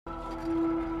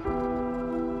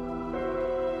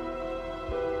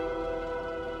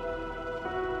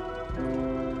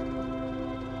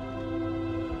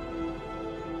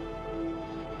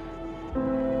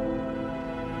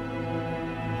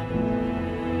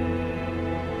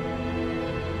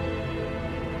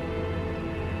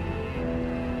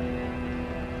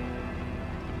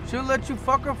She'll let you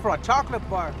fuck her for a chocolate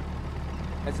bar.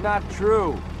 It's not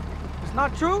true. It's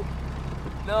not true?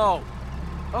 No.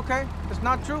 Okay, it's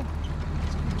not true.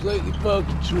 Completely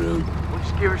fucking true. We'll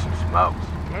just give her some smokes.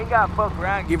 You ain't gotta fuck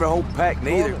around and give her a whole pack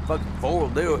neither. Fucking four will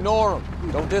do it. Ignore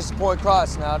them. Don't disappoint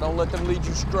Christ now. Don't let them lead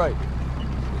you straight.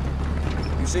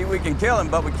 You see, we can kill him,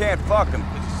 but we can't fuck him.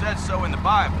 It says so in the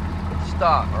Bible.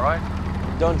 Stop, all right?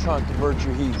 I'm done trying to convert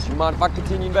your heathens. You mind if I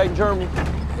continue invading Germany?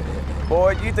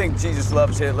 Boy, do you think Jesus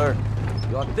loves Hitler?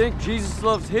 Do I think Jesus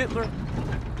loves Hitler?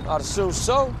 I'd assume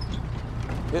so.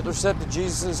 Hitler accepted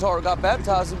Jesus in his heart and got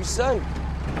baptized to be saved.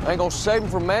 I ain't gonna save him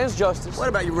from man's justice. What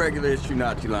about your regular issue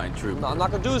Nazi line troop? No, I'm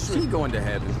not gonna do this for She's you. going to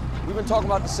heaven. We've been talking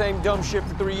about the same dumb shit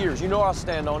for 3 years. You know I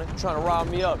stand on it. You're trying to rile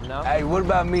me up now. Hey, what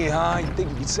about me, huh? You think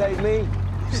you can save me?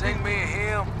 Sing me a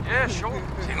hymn. Yeah, sure.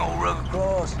 Sing old Rugged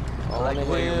Cross. I like the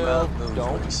way your mouth moves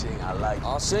when you sing. I like it.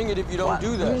 I'll sing it if you don't Why?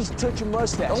 do You that. just touch your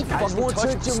mustache. Don't I just fucking want to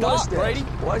touch touch your Stop, mustache. Brady.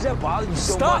 Why does that bother you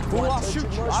so Stop, much? fool. Why I'll touch shoot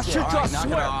your you. I'll mustache? shoot you, I knock it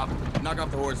swear. off. Knock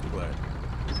off the horseplay.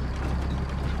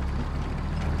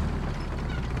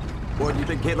 Boy, do you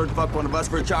think Hitler'd fuck one of us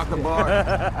for a chocolate bar?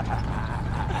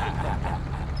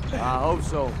 I hope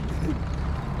so.